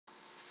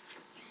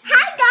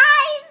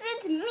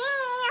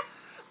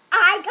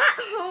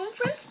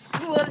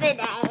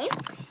today,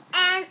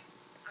 and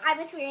I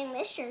was wearing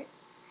this shirt.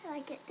 I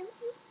like it, don't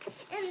you?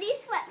 And these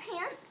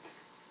sweatpants,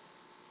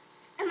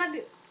 and my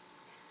boots.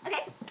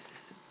 Okay,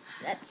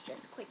 that's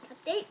just a quick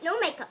update. No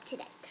makeup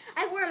today.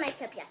 I wore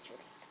makeup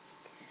yesterday.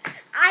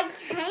 I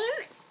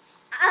came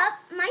up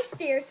my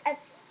stairs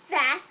as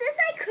fast as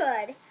I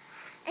could,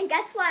 and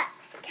guess what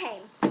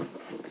came?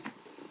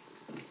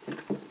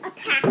 A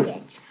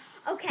package,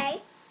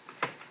 okay?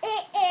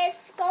 It is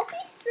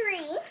Sculpey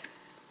 3.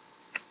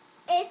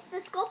 It's the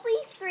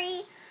Sculpey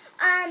 3.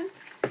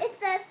 It's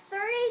the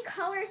 30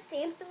 color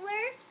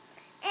sampler,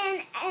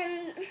 and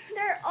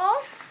they're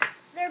all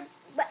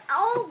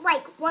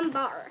like one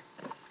bar,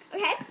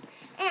 okay?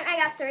 And I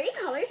got 30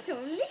 colors, so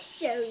I'm gonna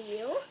show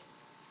you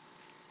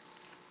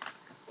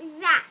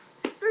that.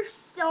 There's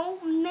so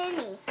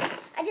many.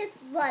 I just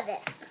love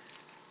it.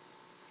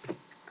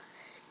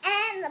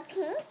 And the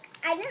pink,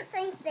 I didn't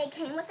think they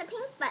came with a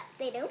pink, but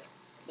they do.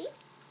 See?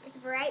 It's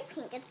bright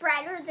pink. It's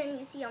brighter than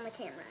you see on the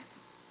camera.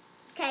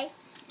 Okay?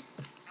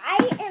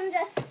 I am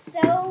just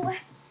so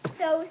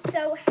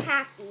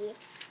happy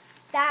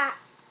that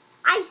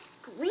I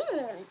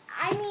screamed.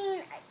 I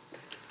mean,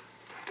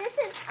 this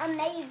is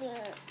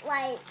amazing.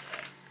 Like,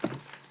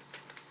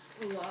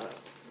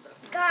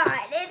 God,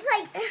 it's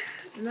like,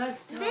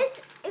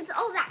 this is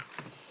all that.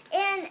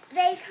 And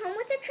they come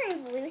with a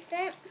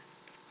translucent.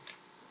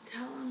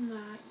 Tell them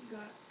that you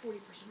got 40%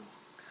 off.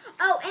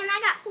 Oh, and I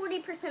got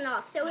 40%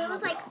 off. So it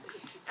was like,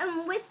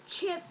 with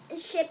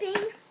shipping.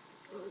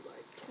 It was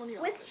like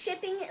 $20. With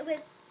shipping, it was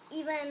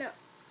even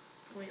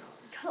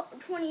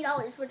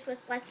 $20, which was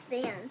less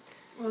than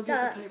well,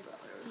 the paper.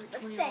 It was like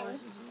 $20 thing.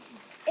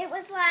 It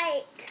was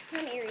like,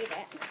 let me read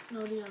it.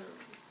 No, the other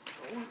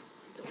one.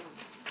 The one.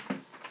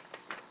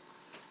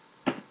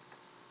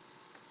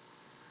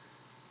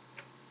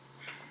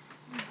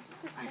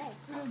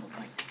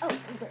 Oh,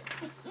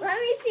 let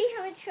me see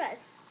how much it was.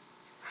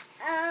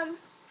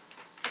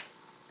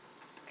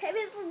 Okay, it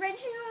was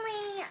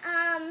originally,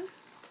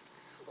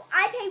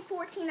 I paid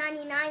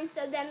 $14.99,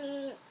 so that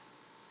means,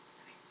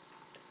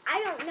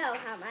 I don't know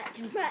how much,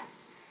 but,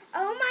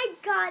 oh my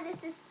God,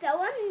 this is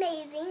so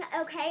amazing.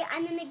 Okay,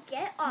 I'm going to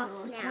get off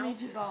now.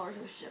 It was $22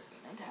 with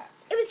shipping and tax.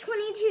 It was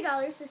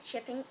 $22 with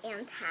shipping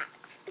and tax.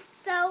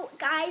 So,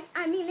 guys,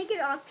 I'm going to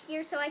get off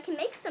here so I can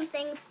make some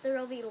things. There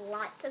will be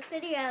lots of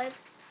videos.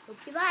 Hope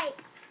you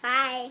like.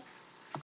 Bye.